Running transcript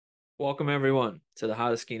Welcome everyone to the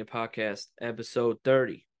Hottest Skeena podcast, episode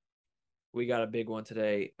 30. We got a big one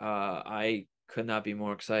today. I could not be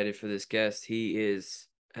more excited for this guest. He is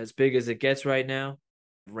as big as it gets right now.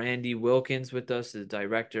 Randy Wilkins with us, the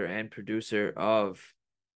director and producer of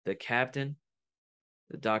The Captain,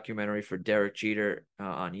 the documentary for Derek Jeter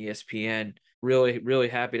on ESPN. Really, really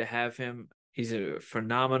happy to have him. He's a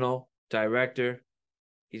phenomenal director.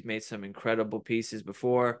 He's made some incredible pieces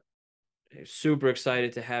before. Super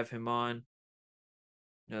excited to have him on.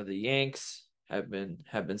 The Yanks have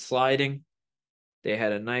been sliding. They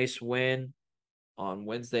had a nice win on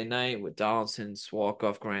Wednesday night with Donaldson's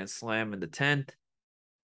walk-off grand slam in the 10th.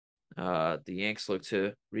 The Yanks look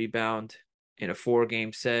to rebound in a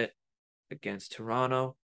 4-game set against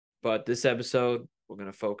Toronto. But this episode, we're going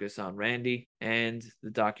to focus on Randy and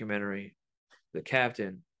the documentary, The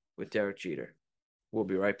Captain with Derek Jeter. We'll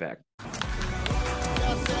be right back.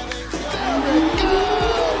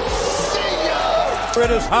 It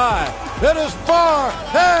is high, it is far,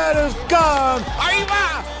 it is gone. Ahí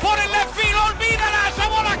va, por el left field, olvídala, esa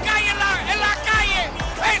bola cae en la calle.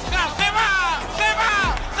 Esa se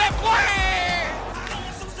fue.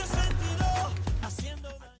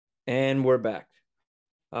 And we're back.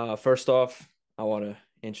 First off, I want to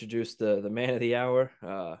introduce the man of the hour,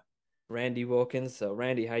 Randy Wilkins. So,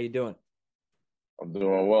 Randy, how you doing? I'm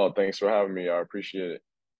doing well. Thanks for having me. I appreciate it.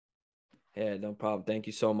 Yeah, no problem. Thank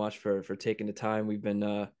you so much for taking the time. We've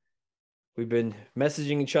been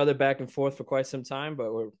messaging each other back and forth for quite some time,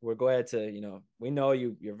 but we're glad to, we know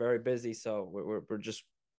you're very busy, so we're just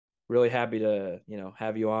really happy to,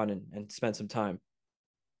 have you on and spend some time.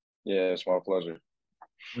 Yeah, it's my pleasure.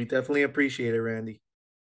 We definitely appreciate it, Randy.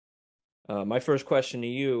 My first question to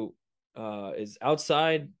you is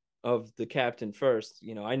outside of the captain first.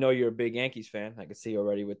 I know you're a big Yankees fan. I can see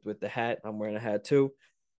already with the hat. I'm wearing a hat too.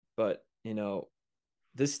 But,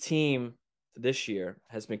 this team this year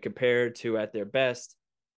has been compared to at their best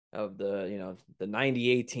of the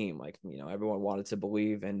 98 team, like, everyone wanted to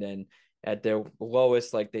believe. And then at their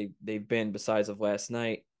lowest, like they've been besides of last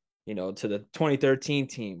night, to the 2013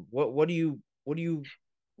 team. What do you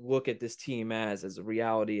look at this team as a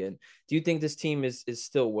reality? And do you think this team is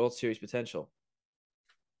still World Series potential?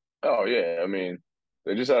 Oh yeah, I mean,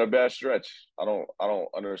 they just had a bad stretch. I don't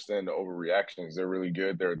understand the overreactions. They're really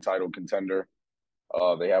good. They're a title contender.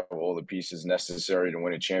 They have all the pieces necessary to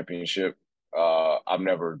win a championship. I've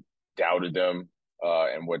never doubted them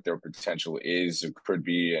and what their potential is or could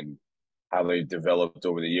be and how they've developed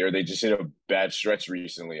over the year. They just hit a bad stretch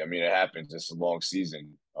recently. I mean, it happens. It's a long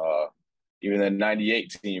season. Even the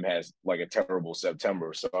 98 team has like a terrible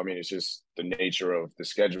September. So, I mean, it's just the nature of the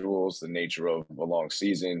schedules, the nature of a long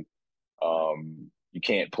season. You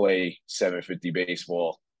can't play 750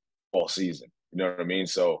 baseball all season. You know what I mean?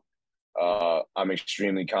 So I'm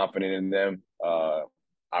extremely confident in them.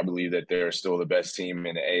 I believe that they're still the best team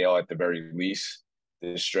in the AL at the very least.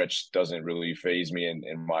 This stretch doesn't really faze me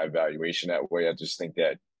in my evaluation that way. I just think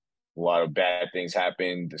that a lot of bad things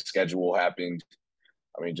happened. The schedule happened.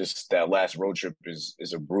 I mean, just that last road trip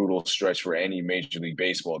is a brutal stretch for any Major League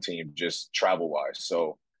Baseball team, just travel-wise.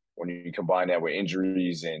 So when you combine that with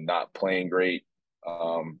injuries and not playing great,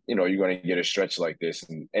 you're going to get a stretch like this.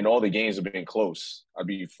 And all the games have been close. I'd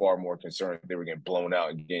be far more concerned if they were getting blown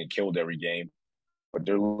out and getting killed every game. But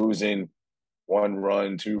they're losing 1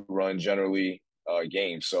 run, 2 run generally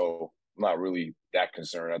games. So I'm not really that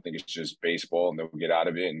concerned. I think it's just baseball and they'll get out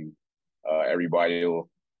of it and everybody will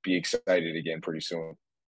be excited again pretty soon.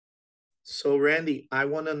 So, Randy, I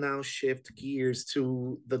want to now shift gears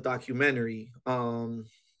to the documentary,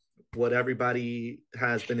 what everybody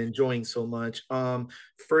has been enjoying so much.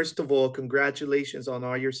 First of all, congratulations on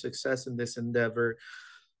all your success in this endeavor.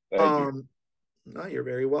 Thank you. No, you're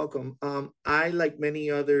very welcome. I, like many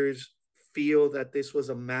others, feel that this was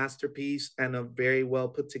a masterpiece and a very well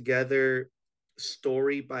put together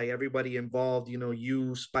story by everybody involved.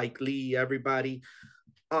 You, Spike Lee, everybody.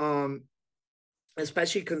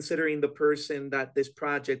 Especially considering the person that this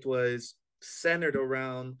project was centered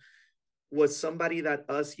around was somebody that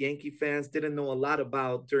us Yankee fans didn't know a lot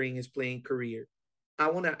about during his playing career. I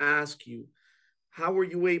want to ask you, how were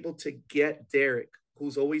you able to get Derek,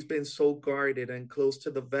 who's always been so guarded and close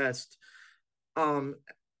to the vest, to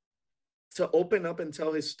open up and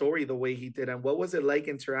tell his story the way he did? And what was it like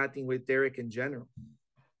interacting with Derek in general?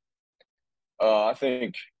 I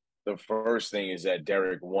think the first thing is that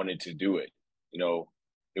Derek wanted to do it.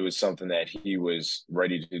 It was something that he was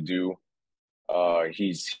ready to do.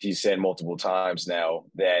 He's said multiple times now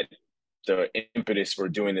that the impetus for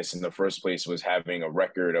doing this in the first place was having a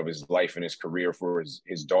record of his life and his career for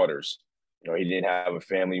his daughters. He didn't have a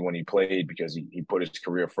family when he played because he put his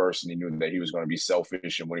career first, and he knew that he was going to be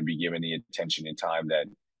selfish and wouldn't be given the attention and time that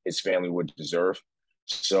his family would deserve.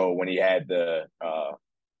 So when he had the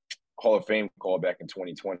Hall of Fame call back in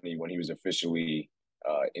 2020, when he was officially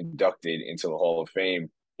inducted into the Hall of Fame,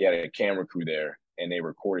 he had a camera crew there, and they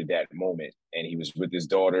recorded that moment. And he was with his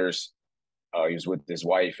daughters. He was with his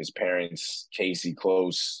wife, his parents, Casey,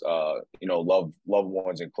 close, loved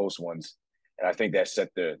ones and close ones. And I think that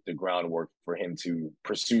set the groundwork for him to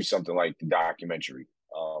pursue something like the documentary.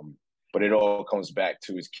 But it all comes back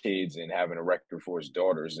to his kids and having a record for his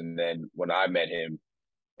daughters. And then when I met him,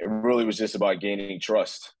 it really was just about gaining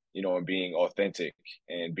trust, and being authentic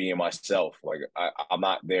and being myself. Like I'm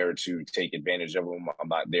not there to take advantage of him. I'm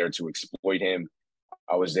not there to exploit him.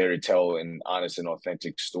 I was there to tell an honest and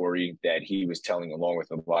authentic story that he was telling along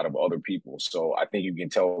with a lot of other people. So I think you can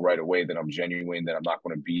tell right away that I'm genuine, that I'm not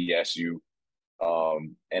going to BS you.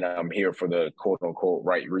 And I'm here for the quote unquote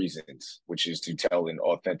right reasons, which is to tell an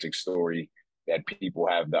authentic story that people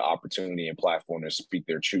have the opportunity and platform to speak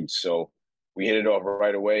their truth. So we hit it off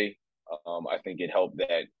right away. I think it helped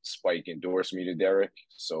that Spike endorsed me to Derek.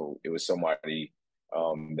 So it was somebody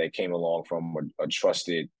that came along from a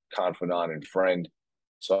trusted confidant and friend.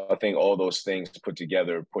 So I think all those things put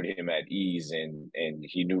together put him at ease, and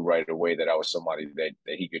he knew right away that I was somebody that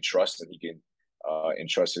he could trust and he can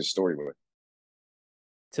entrust his story with.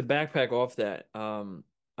 To backpack off that,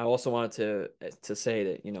 I also wanted to say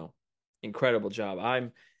that, incredible job.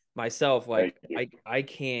 I'm myself, like I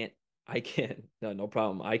can't no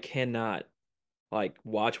problem. I cannot like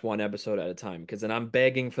watch one episode at a time because then I'm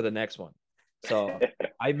begging for the next one. So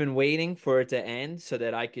I've been waiting for it to end so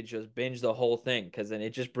that I could just binge the whole thing, because then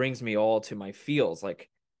it just brings me all to my feels. Like,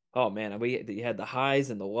 oh man, we had the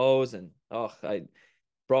highs and the lows, and I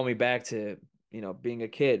brought me back to being a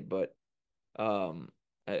kid. But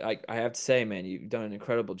I have to say, man, you've done an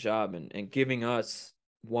incredible job and giving us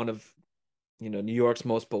one of New York's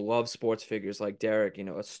most beloved sports figures like Derek,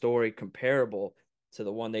 a story comparable to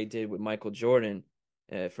the one they did with Michael Jordan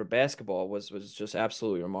for basketball was just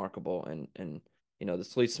absolutely remarkable. And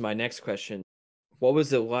this leads to my next question. What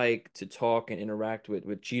was it like to talk and interact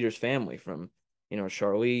with Jeter's family, from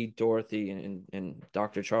Charlie, Dorothy, and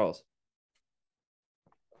Dr. Charles?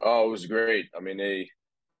 Oh, it was great. I mean,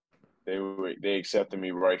 they accepted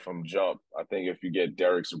me right from jump. I think if you get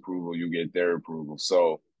Derek's approval, you get their approval.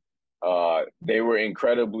 So they were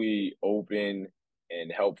incredibly open and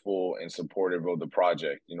helpful and supportive of the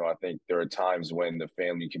project. I think there are times when the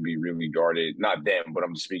family can be really guarded, not them, but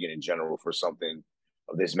I'm just speaking in general for something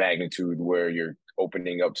of this magnitude where you're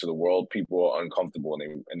opening up to the world. People are uncomfortable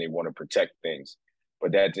and they want to protect things.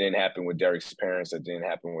 But that didn't happen with Derek's parents. That didn't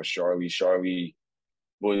happen with Charlie. Charlie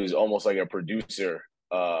was almost like a producer.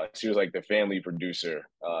 She was like the family producer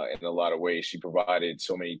in a lot of ways. She provided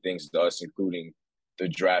so many things to us, including the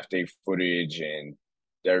draft day footage and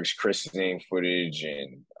Derek's christening footage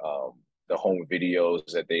and the home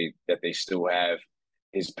videos that they still have.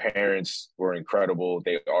 His parents were incredible.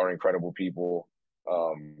 They are incredible people.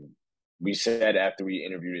 We said after we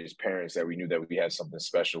interviewed his parents that we knew that we had something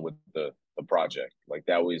special with the project. Like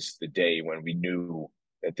that was the day when we knew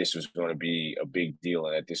that this was going to be a big deal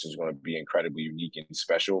and that this was going to be incredibly unique and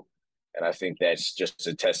special. And I think that's just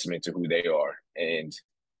a testament to who they are and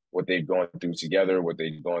what they've gone through together, what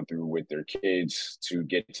they've gone through with their kids to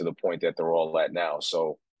get to the point that they're all at now.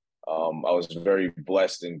 So I was very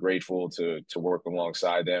blessed and grateful to work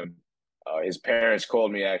alongside them. His parents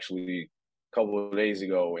called me actually a couple of days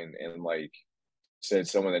ago and like said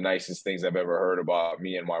some of the nicest things I've ever heard about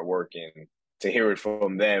me and my work, and to hear it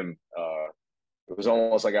from them, it was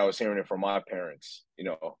almost like I was hearing it from my parents,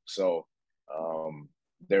 So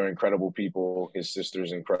they're incredible people. His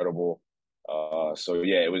sister's incredible. So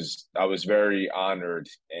yeah, I was very honored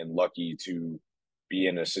and lucky to be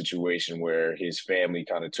in a situation where his family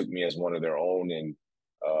kind of took me as one of their own and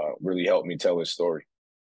really helped me tell his story.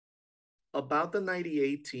 About the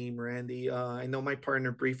 98 team, Randy, I know my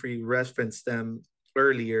partner briefly referenced them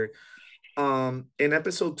earlier. In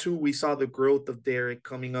episode 2, we saw the growth of Derek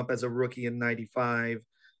coming up as a rookie in 95,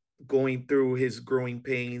 going through his growing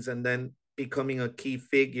pains, and then becoming a key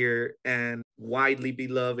figure and widely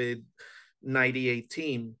beloved 98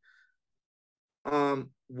 team.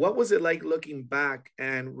 What was it like looking back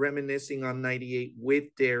and reminiscing on 98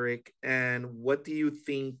 with Derek? And what do you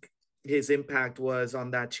think his impact was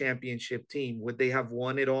on that championship team? Would they have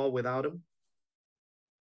won it all without him?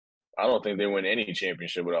 I don't think they win any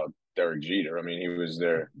championship without Derek Jeter. I mean, he was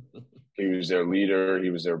their leader. He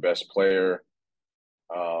was their best player.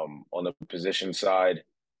 On the position side,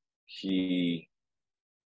 they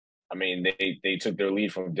took their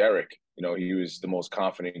lead from Derek. You know, he was the most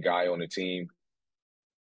confident guy on the team.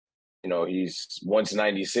 You know, he's once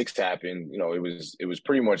 '96 happened, you know, it was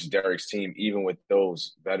pretty much Derek's team, even with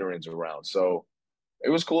those veterans around. So it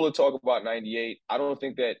was cool to talk about '98. I don't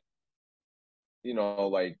think that,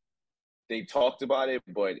 like they talked about it,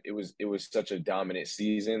 but it was such a dominant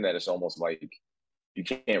season that it's almost like you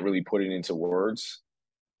can't really put it into words.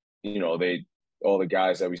 You know, they all the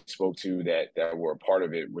guys that we spoke to that were a part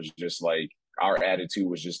of it was just like our attitude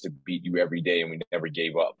was just to beat you every day, and we never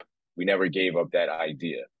gave up. We never gave up that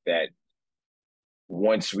idea that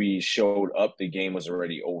once we showed up, the game was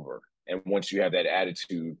already over. And once you have that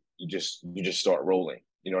attitude, you just start rolling.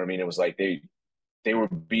 You know what I mean? It was like they were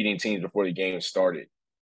beating teams before the game started,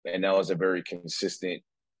 and that was a very consistent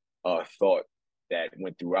thought that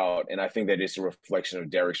went throughout. And I think that it's a reflection of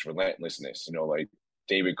Derek's relentlessness. You know, like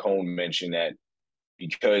David Cohn mentioned that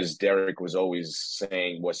because Derek was always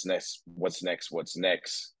saying what's next, what's next, what's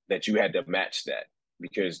next, that you had to match that,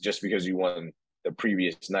 because just because you won the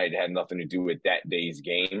previous night had nothing to do with that day's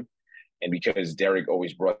game. And because Derek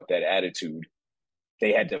always brought that attitude,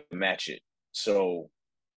 they had to match it. So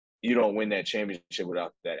you don't win that championship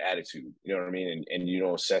without that attitude. You know what I mean? And you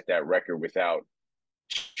don't set that record without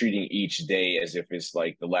treating each day as if it's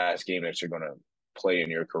like the last game that you're going to play in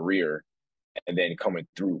your career, and then coming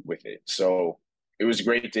through with it. So it was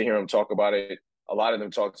great to hear him talk about it. A lot of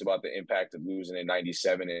them talked about the impact of losing in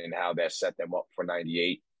 '97 and how that set them up for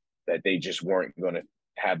 '98, that they just weren't going to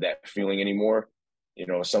have that feeling anymore. You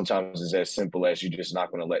know, sometimes it's as simple as you're just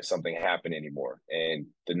not going to let something happen anymore. And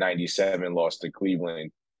the '97 loss to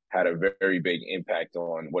Cleveland had a very big impact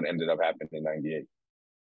on what ended up happening in '98.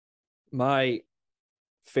 My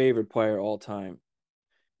favorite player all time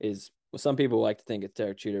is, well, some people like to think it's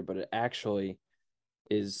Derek Jeter, but it actually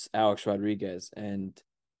is Alex Rodriguez. And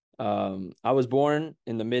I was born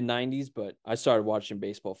in the mid 90s, but I started watching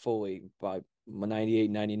baseball fully by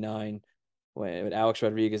 98, 99 with Alex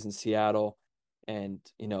Rodriguez in Seattle. And,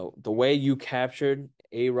 you know, the way you captured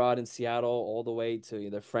A-Rod in Seattle all the way to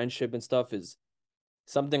their friendship and stuff is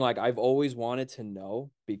something like I've always wanted to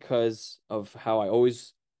know, because of how I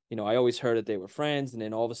always, I always heard that they were friends. And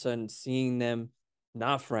then all of a sudden seeing them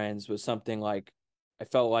not friends was something like, I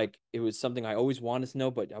felt like it was something I always wanted to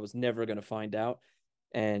know, but I was never going to find out.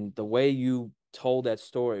 And the way you told that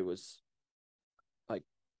story was like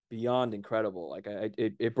beyond incredible. Like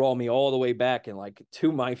it brought me all the way back and like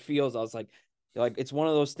to my feels. I was like it's one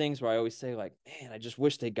of those things where I always say like, man, I just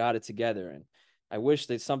wish they got it together, and I wish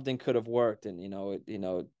that something could have worked, and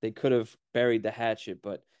they could have buried the hatchet.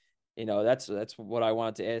 But that's what I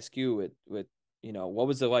wanted to ask you with what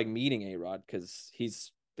was it like meeting A-Rod, because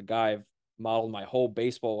he's the guy I've modeled my whole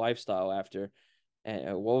baseball lifestyle after.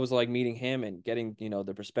 And what was it like meeting him and getting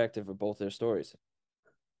the perspective of both their stories?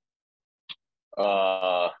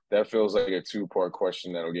 That feels like a two-part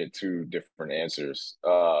question that'll get two different answers.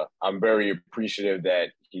 I'm very appreciative that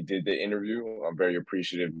he did the interview. I'm very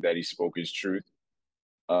appreciative that he spoke his truth.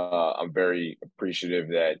 I'm very appreciative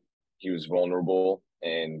that he was vulnerable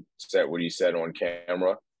and said what he said on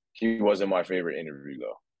camera. He wasn't my favorite interview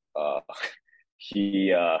though.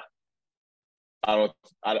 He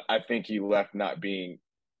I think he left not being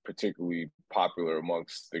particularly popular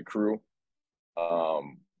amongst the crew.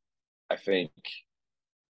 I think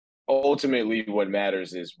ultimately what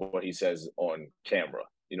matters is what he says on camera.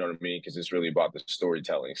 You know what I mean? Because it's really about the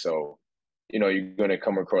storytelling. So, you're going to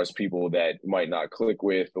come across people that might not click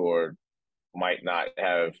with or might not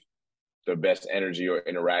have the best energy or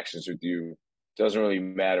interactions with you. Doesn't really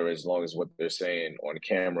matter as long as what they're saying on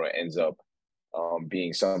camera ends up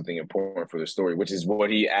being something important for the story, which is what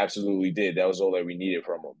he absolutely did. That was all that we needed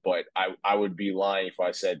from him. But I would be lying if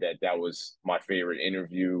I said that that was my favorite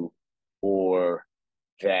interview, or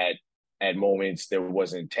that at moments there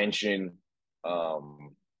wasn't tension.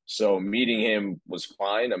 So meeting him was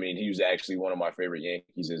fine. I mean, he was actually one of my favorite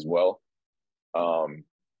Yankees as well.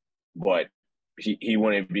 But he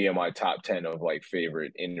wouldn't be in my top 10 of like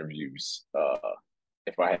favorite interviews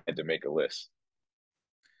if I had to make a list.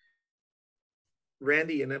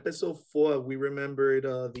 Randy, in episode 4, we remembered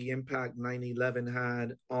the impact 9/11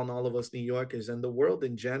 had on all of us New Yorkers and the world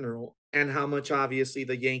in general, and how much obviously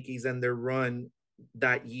the Yankees and their run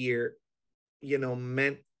that year,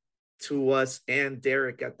 meant to us and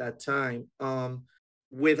Derek at that time.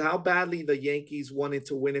 With how badly the Yankees wanted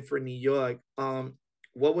to win it for New York,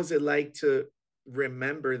 what was it like to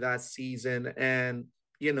remember that season and,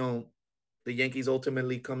 the Yankees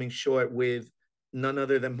ultimately coming short with none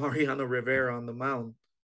other than Mariano Rivera on the mound?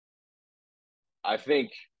 I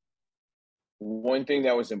think one thing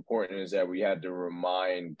that was important is that we had to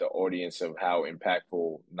remind the audience of how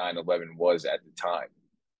impactful 9/11 was at the time.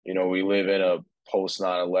 We live in a post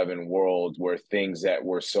 9/11 world where things that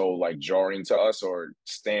were so like jarring to us are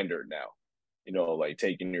standard now. Like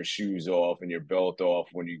taking your shoes off and your belt off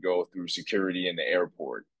when you go through security in the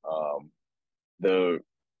airport. The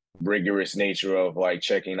rigorous nature of like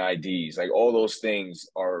checking IDs, like all those things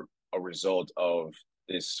are a result of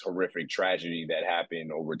this horrific tragedy that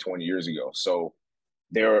happened over 20 years ago. So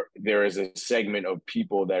there is a segment of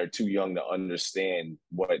people that are too young to understand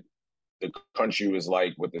what the country was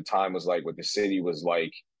like, what the time was like, what the city was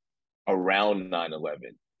like around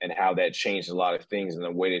 9/11, and how that changed a lot of things, and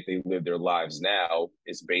the way that they live their lives now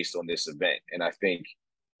is based on this event. And I think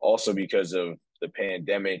also because of the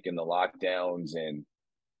pandemic and the lockdowns, and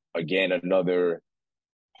again another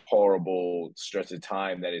horrible stretch of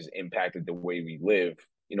time that has impacted the way we live,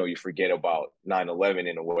 you forget about 9/11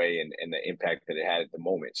 in a way, and the impact that it had at the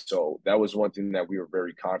moment. So that was one thing that we were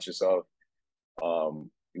very conscious of.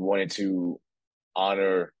 We wanted to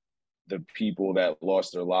honor the people that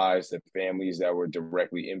lost their lives, the families that were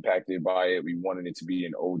directly impacted by it. We wanted it to be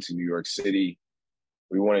an ode to New York City.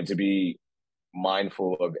 We wanted to be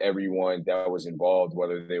mindful of everyone that was involved,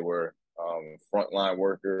 whether they were frontline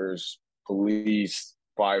workers, police,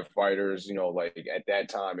 firefighters. Like at that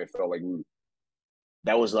time, it felt like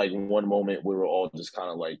that was like one moment we were all just kind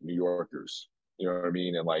of like New Yorkers. You know what I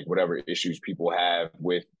mean? And like whatever issues people have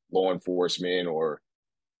with law enforcement or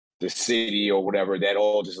the city or whatever, that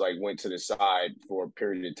all just like went to the side for a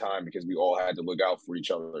period of time because we all had to look out for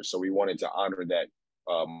each other. So we wanted to honor that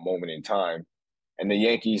moment in time. And the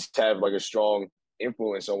Yankees have like a strong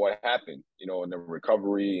influence on what happened, in the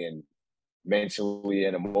recovery and mentally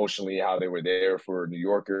and emotionally, how they were there for New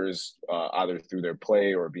Yorkers, either through their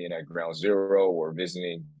play or being at ground zero or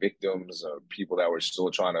visiting victims, people that were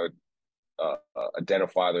still trying to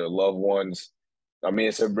identify their loved ones. I mean,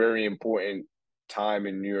 it's a very important time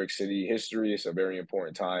in New York City history. It's a very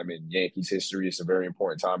important time in Yankees history. It's a very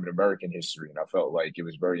important time in American history. And I felt like it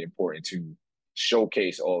was very important to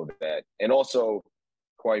showcase all of that. And also,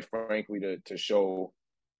 quite frankly, to show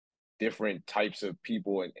different types of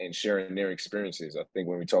people and sharing their experiences. I think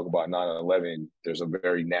when we talk about 9/11, there's a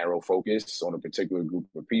very narrow focus on a particular group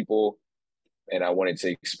of people. And I wanted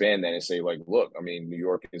to expand that and say, like, look, I mean, New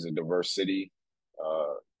York is a diverse city.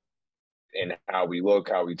 In how we look,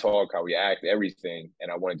 how we talk, how we act, everything. And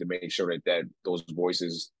I wanted to make sure that those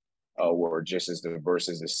voices were just as diverse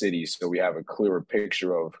as the city, so we have a clearer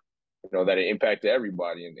picture of, that it impacted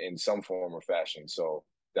everybody in some form or fashion. So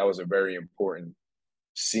that was a very important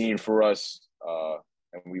scene for us,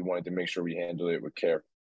 and we wanted to make sure we handled it with care.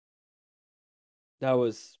 That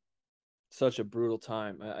was such a brutal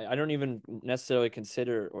time. I don't even necessarily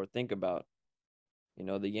consider or think about,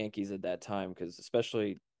 the Yankees at that time, because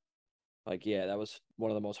especially like, yeah, that was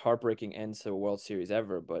one of the most heartbreaking ends to a World Series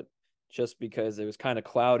ever, but just because it was kind of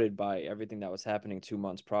clouded by everything that was happening 2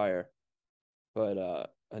 months prior.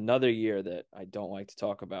 But another year that I don't like to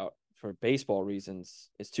talk about for baseball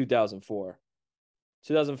reasons is 2004.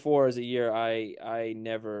 2004 is a year I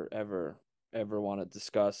never ever want to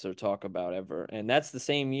discuss or talk about ever. And that's the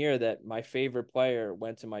same year that my favorite player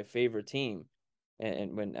went to my favorite team,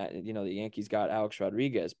 and when the Yankees got Alex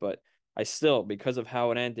Rodriguez. But I still, because of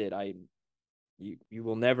how it ended, you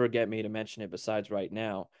will never get me to mention it besides right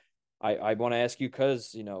now. I want to ask you,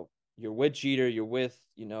 because you're with Jeter, you're with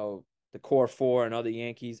the core four and other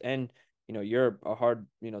Yankees, and you're a hard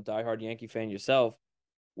diehard Yankee fan yourself.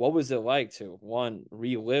 What was it like to, one,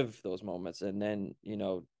 relive those moments, and then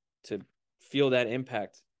to feel that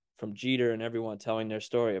impact from Jeter and everyone telling their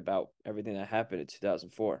story about everything that happened in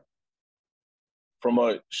 2004? From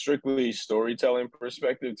a strictly storytelling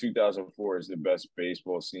perspective, 2004 is the best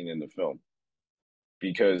baseball scene in the film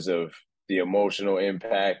because of the emotional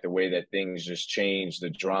impact, the way that things just changed,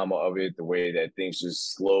 the drama of it, the way that things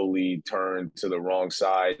just slowly turned to the wrong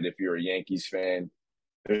side. If you're a Yankees fan,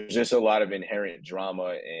 there's just a lot of inherent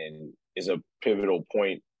drama, and is a pivotal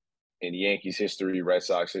point in Yankees history, Red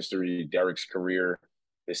Sox history, Derek's career,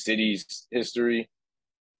 the city's history.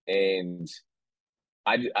 And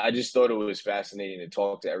I just thought it was fascinating to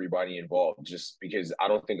talk to everybody involved, just because I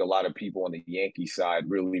don't think a lot of people on the Yankee side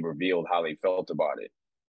really revealed how they felt about it.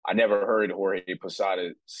 I never heard Jorge Posada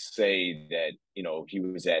say that, he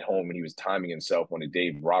was at home and he was timing himself on a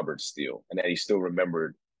Dave Roberts steal, and that he still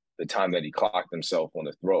remembered the time that he clocked himself on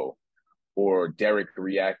the throw, or Derek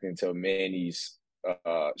reacting to Manny's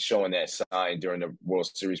showing that sign during the World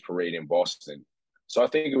Series parade in Boston. So I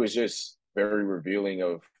think it was just very revealing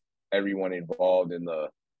of everyone involved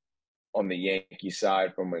on the Yankee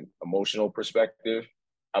side from an emotional perspective.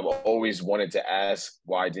 I've always wanted to ask,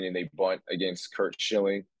 why didn't they bunt against Curt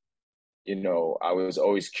Schilling? I was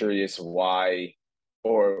always curious why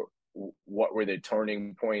or what were the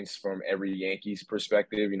turning points from every Yankees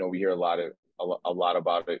perspective. You know, we hear a lot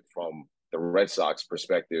about it from the Red Sox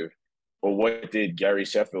perspective. But what did Gary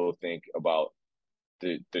Sheffield think about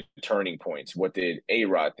the turning points? What did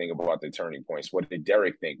A-Rod think about the turning points? What did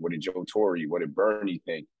Derek think? What did Joe Torre? What did Bernie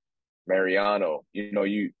think? Mariano?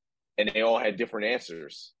 And they all had different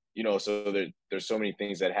answers. So there's so many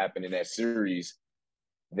things that happened in that series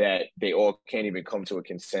that they all can't even come to a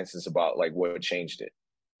consensus about like what changed it.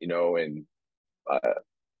 And uh,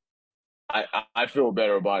 I feel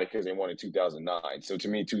better about it because they won in 2009. So to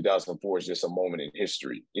me, 2004 is just a moment in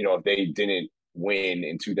history. If they didn't win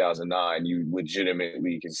in 2009, you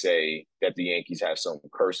legitimately can say that the Yankees have some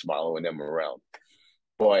curse following them around.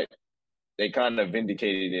 But they kind of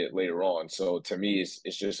vindicated it later on. So to me,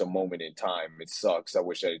 it's just a moment in time. It sucks. I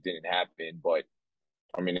wish that it didn't happen, but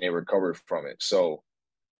I mean, they recovered from it. So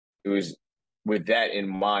it was with that in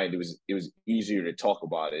mind, it was easier to talk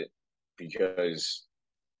about it because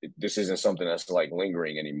this isn't something that's like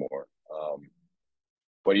lingering anymore.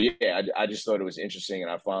 But yeah, I just thought it was interesting,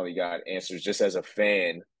 and I finally got answers just as a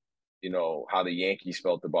fan. How the Yankees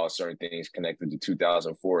felt about certain things connected to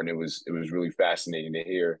 2004, and it was really fascinating to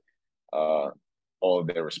hear all of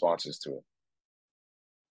their responses to it.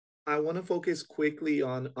 I want to focus quickly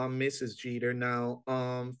on Mrs. Jeter now.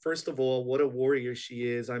 First of all, what a warrior she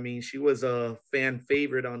is. I mean, she was a fan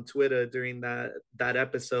favorite on Twitter during that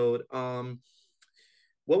episode.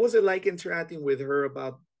 What was it like interacting with her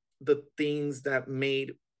about the things that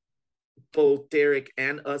made both Derek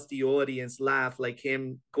and us, the audience, laugh? Like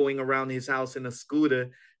him going around his house in a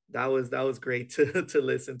scooter. That was great to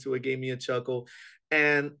listen to. It gave me a chuckle.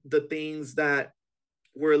 And the things that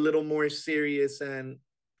were a little more serious and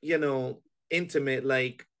intimate,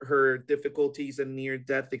 like her difficulties and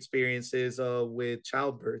near-death experiences with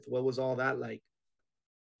childbirth. What was all that like?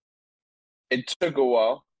 It took a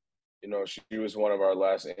while. She was one of our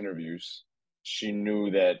last interviews. She knew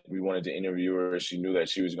that we wanted to interview her. She knew that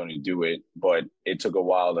she was going to do it, but it took a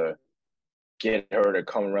while to get her to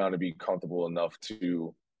come around to be comfortable enough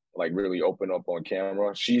to like really open up on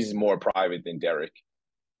camera. She's more private than Derek.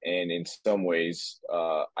 And in some ways,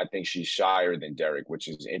 I think she's shyer than Derek, which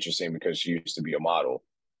is interesting because she used to be a model.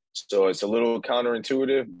 So it's a little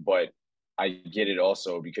counterintuitive, but I get it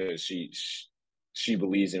also because she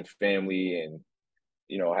believes in family and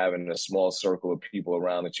having a small circle of people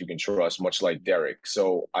around that you can trust, much like Derek.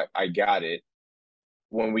 So I got it.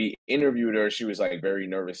 When we interviewed her, she was like very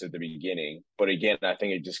nervous at the beginning. But again, I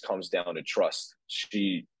think it just comes down to trust.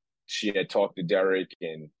 She had talked to Derek,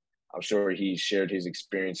 and I'm sure he shared his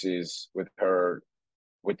experiences with her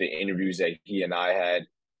with the interviews that he and I had.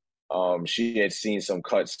 She had seen some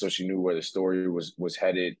cuts, so she knew where the story was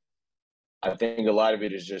headed. I think a lot of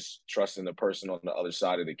it is just trusting the person on the other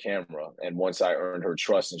side of the camera. And once I earned her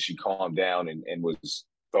trust and she calmed down and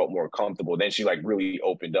felt more comfortable, then she like really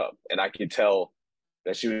opened up. And I could tell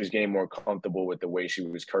that she was getting more comfortable with the way she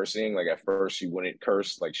was cursing. Like at first she wouldn't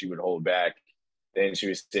curse, like she would hold back. Then she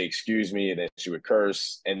would say, excuse me, and then she would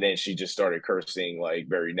curse. And then she just started cursing like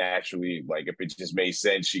very naturally. Like if it just made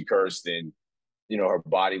sense, she cursed, and, her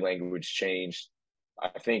body language changed. I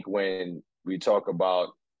think when we talk about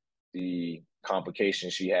the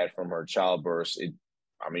complications she had from her childbirth,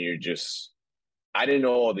 I didn't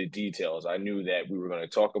know all the details. I knew that we were going to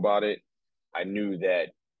talk about it. I knew that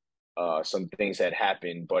some things had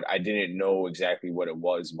happened, but I didn't know exactly what it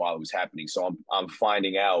was while it was happening. So I'm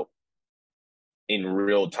finding out in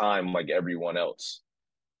real time, like everyone else.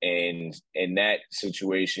 And in that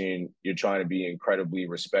situation, you're trying to be incredibly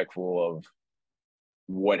respectful of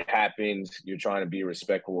what happened. You're trying to be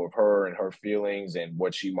respectful of her and her feelings and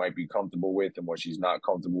what she might be comfortable with and what she's not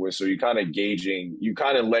comfortable with. So you're kind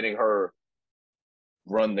of letting her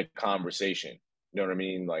run the conversation. You know what I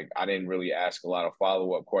mean? Like I didn't really ask a lot of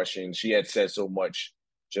follow-up questions. She had said so much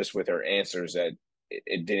just with her answers that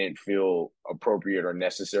it didn't feel appropriate or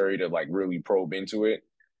necessary to like really probe into it.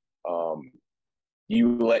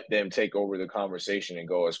 You let them take over the conversation and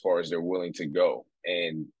go as far as they're willing to go.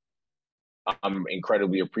 And I'm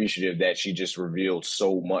incredibly appreciative that she just revealed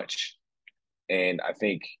so much. And I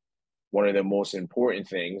think one of the most important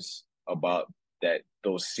things about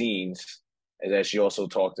those scenes is that she also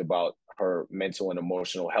talked about her mental and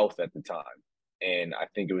emotional health at the time. And I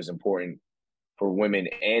think it was important for women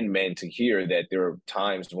and men to hear that there are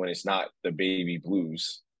times when it's not the baby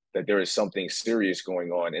blues, that there is something serious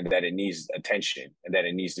going on and that it needs attention and that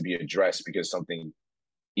it needs to be addressed because something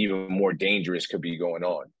even more dangerous could be going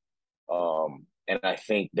on. And I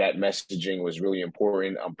think that messaging was really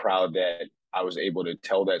important. I'm proud that I was able to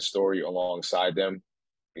tell that story alongside them.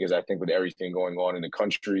 because I think with everything going on in the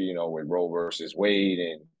country, with Roe versus Wade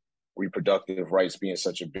and reproductive rights being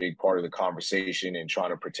such a big part of the conversation and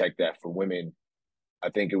trying to protect that for women, I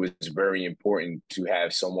think it was very important to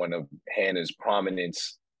have someone of Hannah's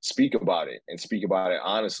prominence speak about it and speak about it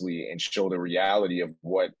honestly and show the reality of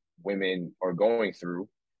what women are going through,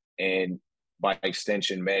 and by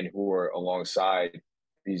extension, men who are alongside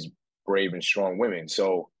these brave and strong women.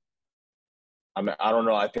 So, I don't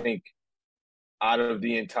know. I think out of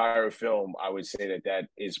the entire film, I would say that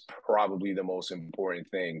is probably the most important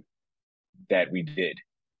thing that we did.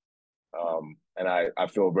 And I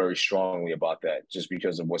feel very strongly about that just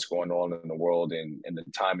because of what's going on in the world and the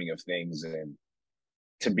timing of things. And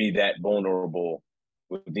to be that vulnerable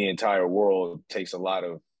with the entire world takes a lot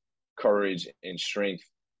of courage and strength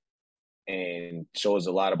and shows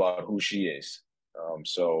a lot about who she is.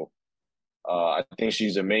 I think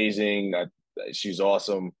she's amazing. She's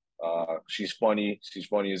awesome. She's funny. She's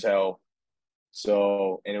funny as hell.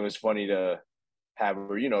 So, and it was funny to have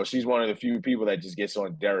her, she's one of the few people that just gets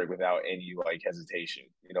on Derek without any like hesitation.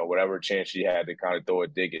 Whatever chance she had to kind of throw a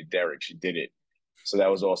dig at Derek, she did it. So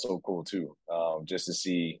that was also cool too, just to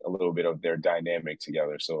see a little bit of their dynamic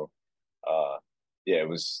together. So, yeah,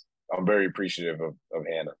 I'm very appreciative of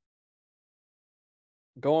Hannah.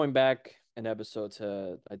 Going back an episode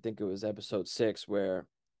to, I think it was episode 6, where,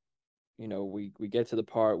 we get to the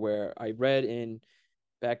part where I read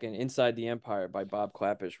back in Inside the Empire by Bob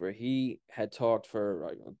Clappish, where he had talked for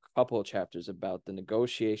a couple of chapters about the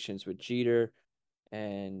negotiations with Jeter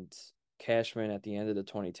and Cashman at the end of the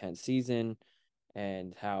 2010 season,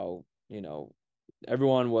 and how,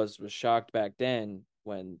 everyone was shocked back then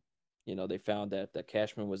when, they found that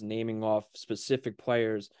Cashman was naming off specific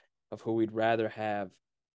players of who we'd rather have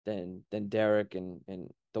than Derek, and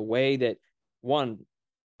the way that, one,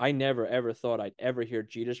 I never ever thought I'd ever hear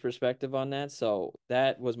Jeter's perspective on that. So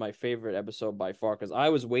that was my favorite episode by far, because I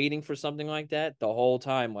was waiting for something like that the whole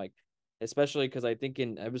time. Like, especially because I think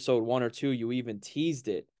in episode 1 or 2, you even teased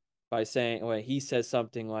it by saying, when he says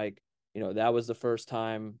something like, that was the first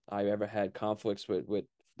time I ever had conflicts with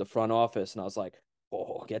the front office. And I was like,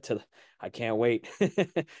 oh, I can't wait,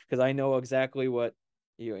 because I know exactly what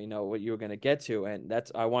what you were going to get to. And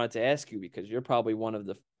I wanted to ask you, because you're probably one of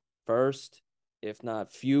the first, if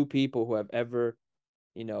not few, people who have ever,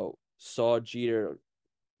 saw Jeter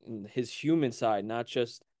in his human side, not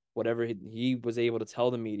just whatever he was able to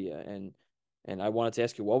tell the media. And I wanted to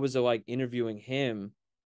ask you, what was it like interviewing him,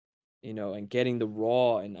 and getting the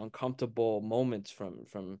raw and uncomfortable moments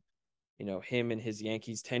from him and his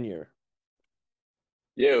Yankees tenure?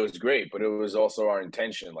 Yeah, it was great, but it was also our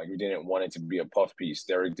intention. Like, we didn't want it to be a puff piece.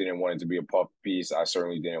 Derek didn't want it to be a puff piece. I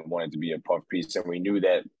certainly didn't want it to be a puff piece. And we knew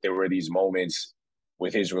that there were these moments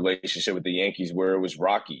with his relationship with the Yankees where it was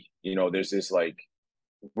rocky. There's this like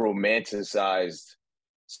romanticized,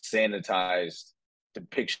 sanitized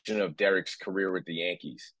depiction of Derek's career with the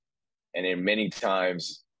Yankees. And then many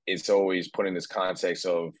times it's always put in this context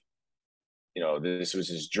of, this was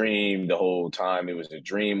his dream the whole time. It was a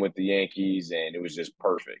dream with the Yankees, and it was just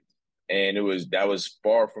perfect. And that was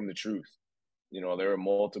far from the truth. There are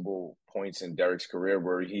multiple points in Derek's career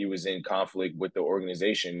where he was in conflict with the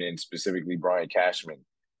organization, and specifically Brian Cashman.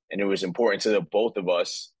 And it was important to the both of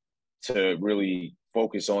us to really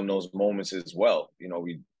focus on those moments as well.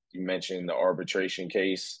 You mentioned the arbitration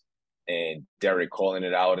case and Derek calling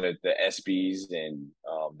it out at the ESPYs, and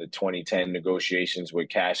the 2010 negotiations with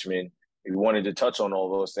Cashman. We wanted to touch on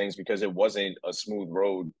all those things because it wasn't a smooth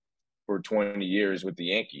road for 20 years with the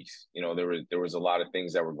Yankees. There was a lot of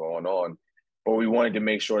things that were going on, but we wanted to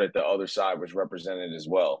make sure that the other side was represented as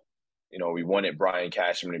well. We wanted Brian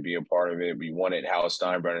Cashman to be a part of it. We wanted Hal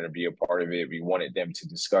Steinbrenner to be a part of it. We wanted them to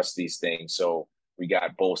discuss these things. So we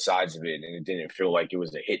got both sides of it, and it didn't feel like it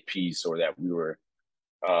was a hit piece or that we were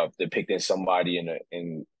depicting somebody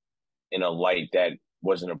in a light that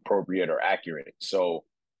wasn't appropriate or accurate. So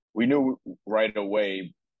we knew right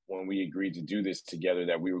away when we agreed to do this together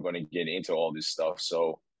that we were going to get into all this stuff.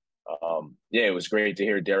 So, yeah, it was great to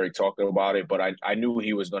hear Derek talking about it, but I knew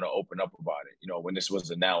he was going to open up about it. When this was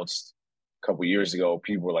announced a couple of years ago,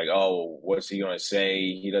 people were like, oh, what's he going to say?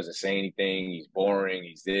 He doesn't say anything. He's boring.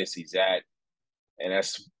 He's this, he's that. And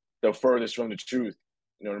that's the furthest from the truth.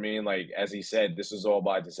 You know what I mean? Like, as he said, this is all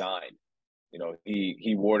by design.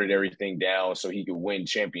 He watered everything down so he could win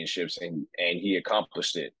championships, and he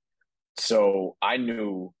accomplished it. So I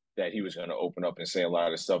knew that he was going to open up and say a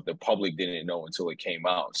lot of stuff the public didn't know until it came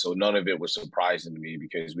out. So none of it was surprising to me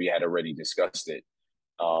because we had already discussed it.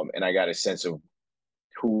 And I got a sense of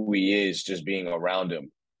who he is just being around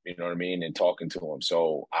him, you know what I mean, and talking to him.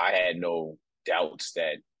 So I had no doubts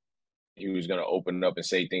that he was going to open up and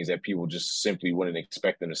say things that people just simply wouldn't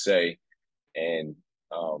expect him to say. And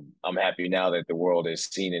I'm happy now that the world has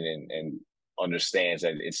seen it and understands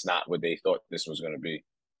that it's not what they thought this was going to be.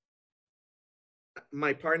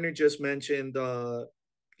 My partner just mentioned,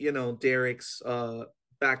 Derek's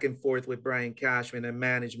back and forth with Brian Cashman and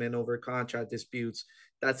management over contract disputes.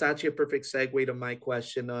 That's actually a perfect segue to my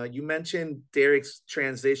question. You mentioned Derek's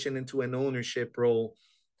transition into an ownership role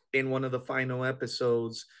in one of the final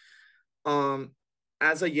episodes. Um,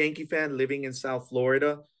 as a Yankee fan living in South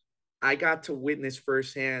Florida, I got to witness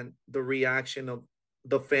firsthand the reaction of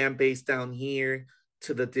the fan base down here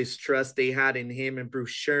to the distrust they had in him and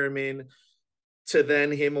Bruce Sherman, to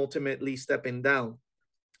then him ultimately stepping down.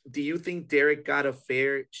 Do you think Derek got a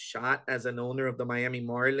fair shot as an owner of the Miami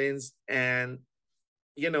Marlins? And,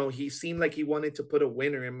 he seemed like he wanted to put a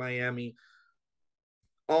winner in Miami.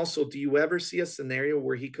 Also, do you ever see a scenario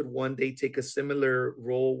where he could one day take a similar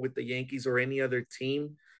role with the Yankees or any other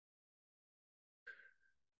team?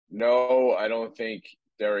 No, I don't think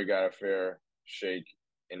Derek got a fair shake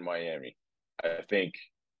in Miami. I think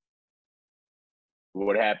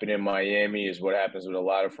what happened in Miami is what happens with a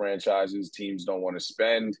lot of franchises. Teams don't want to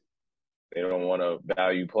spend, they don't want to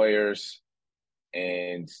value players.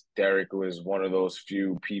 And Derek was one of those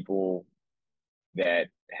few people that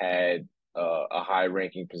had a high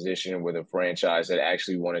ranking position with a franchise that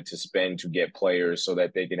actually wanted to spend to get players so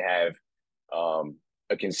that they can have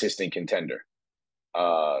a consistent contender.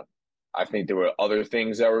 I think there were other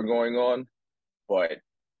things that were going on, but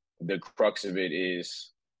the crux of it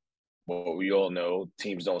is what we all know: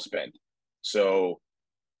 teams don't spend. So,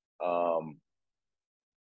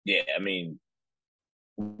 yeah, I mean,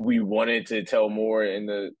 we wanted to tell more in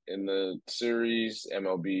the series.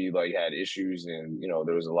 MLB like had issues, and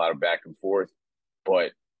there was a lot of back and forth.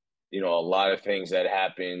 But a lot of things that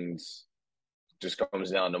happened just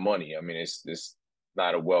comes down to money. I mean, it's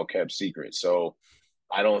not a well kept secret. So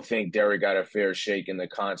I don't think Derek got a fair shake in the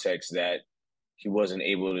context that he wasn't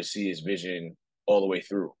able to see his vision all the way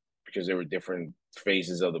through because there were different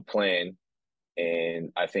phases of the plan.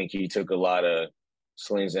 And I think he took a lot of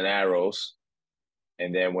slings and arrows.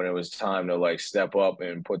 And then when it was time to like step up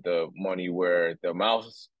and put the money where the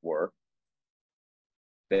mouths were,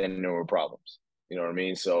 then there were problems. You know what I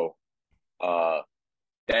mean? So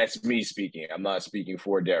that's me speaking. I'm not speaking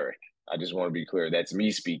for Derek. I just want to be clear. That's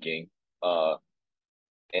me speaking.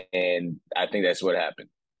 And I think that's what happened.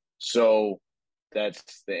 So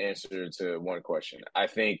that's the answer to one question. I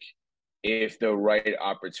think if the right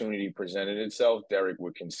opportunity presented itself, Derek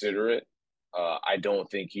would consider it. I don't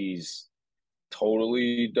think he's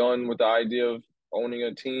totally done with the idea of owning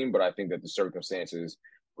a team, but I think that the circumstances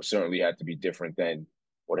would certainly have to be different than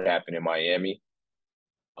what happened in Miami.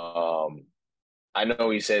 I know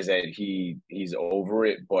he says that he's over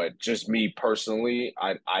it, but just me personally,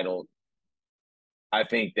 I don't. I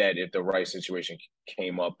think that if the right situation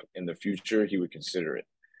came up in the future, he would consider it.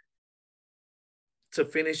 To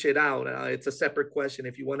finish it out, it's a separate question.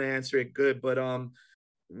 If you want to answer it, good. But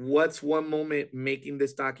what's one moment making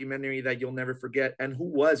this documentary that you'll never forget? And who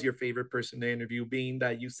was your favorite person to interview? Being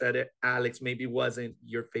that you said it, Alex maybe wasn't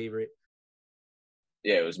your favorite.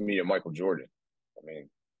 Yeah, it was me and Michael Jordan. I mean,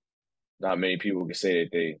 not many people can say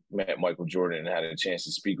that they met Michael Jordan and had a chance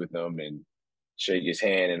to speak with him and shake his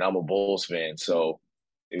hand. And I'm a Bulls fan, so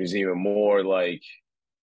it was even more like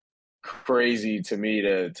crazy to me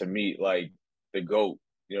to meet like the GOAT,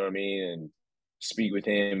 you know what I mean, and speak with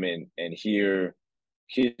him and hear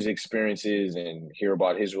his experiences and hear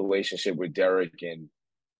about his relationship with Derek. And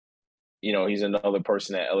he's another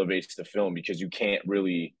person that elevates the film because you can't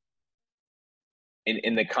really,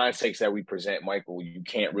 in the context that we present Michael, you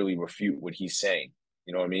can't really refute what he's saying.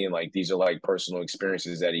 You know what I mean? Like these are like personal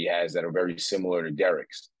experiences that he has that are very similar to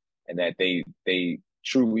Derek's, and that they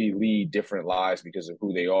truly lead different lives because of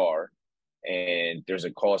who they are. And there's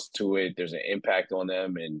a cost to it. There's an impact on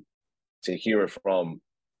them, and to hear it from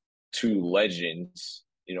two legends,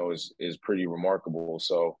 is pretty remarkable.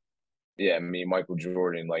 So, yeah, I mean, Michael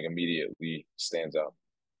Jordan like immediately stands out.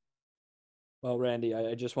 Well, Randy,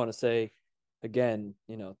 I just want to say again,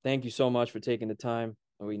 thank you so much for taking the time.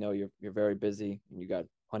 We know you're very busy and you got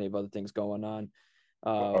plenty of other things going on.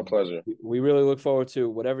 Our pleasure. We really look forward to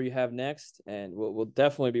whatever you have next, and we'll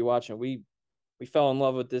definitely be watching. We fell in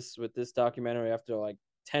love with this documentary after like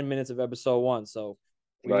 10 minutes of episode 1. So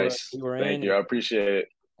nice. we were Thank in. you. I appreciate it.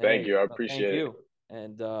 Thank you. I appreciate thank it. you.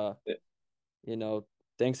 And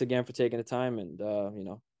thanks again for taking the time, and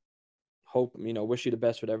hope wish you the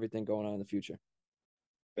best with everything going on in the future.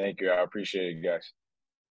 Thank you. I appreciate it, guys.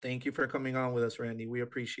 Thank you for coming on with us, Randy. We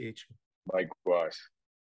appreciate you. Likewise.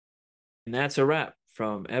 And that's a wrap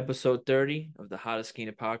from episode 30 of the Hottest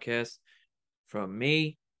Kina podcast. From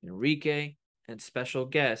me, Enrique, and special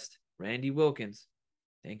guest, Randy Wilkins.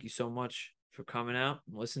 Thank you so much for coming out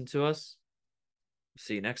and listening to us.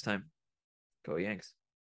 See you next time. Go Yanks.